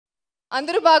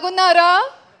అందరూ బాగున్నారా?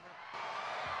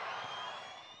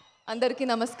 అందరికీ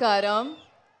నమస్కారం.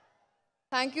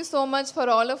 Thank you so much for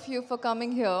all of you for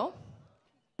coming here.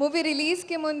 Movie release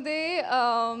ke munde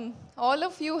all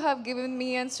of you have given me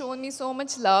and shown me so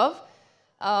much love.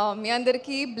 మీ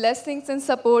అందరికీ blessings and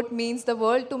support means the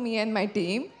world to me and my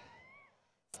team.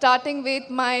 Starting with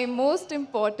my most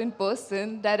important person,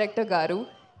 Director Garu.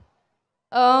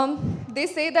 They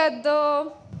say that the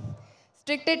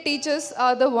stricted teachers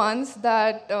are the ones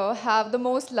that have the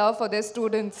most love for their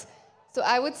students. So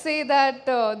I would say that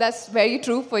that's very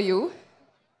true for you.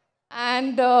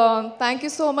 And thank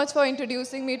you so much for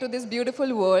introducing me to this beautiful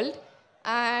world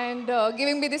and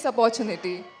giving me this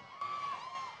opportunity.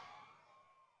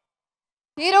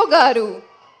 Hero Garu.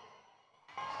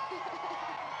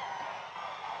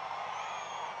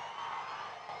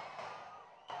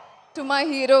 To my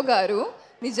hero Garu,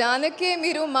 నిజానికే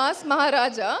మీరు mass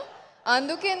మహారాజా,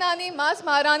 అందుకే Nani mass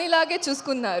మహారాణి లాగే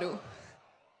చూసుకున్నారు.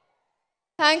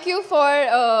 Thank you for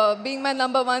being my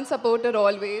number one supporter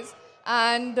always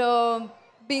and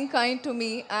being kind to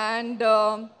me and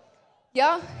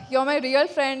yeah, you're my real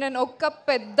friend and okka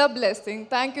pedda blessing.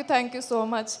 Thank you so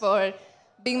much for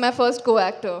being my first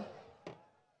co-actor.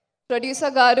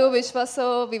 Producer Garu, Vishwa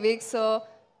sir, Vivek sir,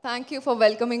 thank you for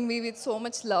welcoming me with so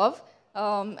much love.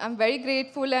 I'm very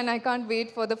grateful and I can't wait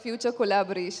for the future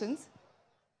collaborations.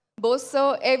 Both sir,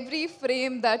 every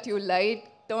frame that you light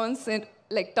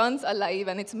turns alive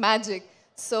and it's magic.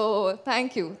 So thank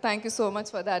you so much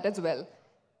for that as well.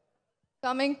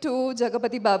 Coming to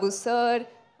Jagapati Babu sir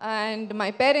and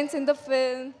my parents in the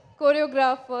film,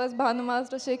 choreographers, Bhanu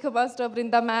Master, Shekhar Master,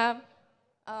 Brinda ma'am,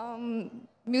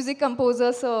 music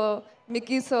composer sir,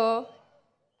 Mickey sir,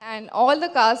 and all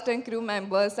the cast and crew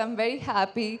members. I'm very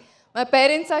happy. My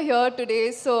parents are here today,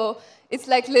 so it's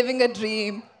like living a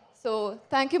dream. So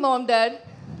thank you, Mom, Dad.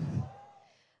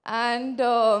 And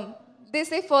they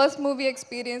say first movie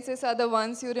experiences are the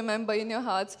ones you remember in your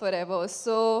hearts forever.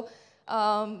 So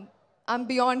I'm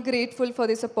beyond grateful for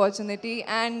this opportunity.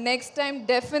 And next time,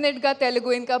 definitely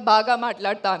Telugu inka baga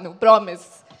matladtanu, promise.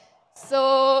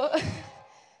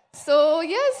 So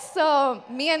yes,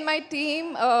 me and my team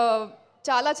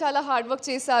చాలా hard work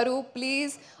చేశారు.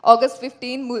 Please August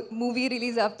 15 movie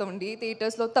release అవుతుంది,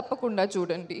 థియేటర్స్లో తప్పకుండా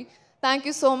చూడండి. Thank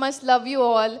you so much. Love you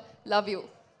all. Love you.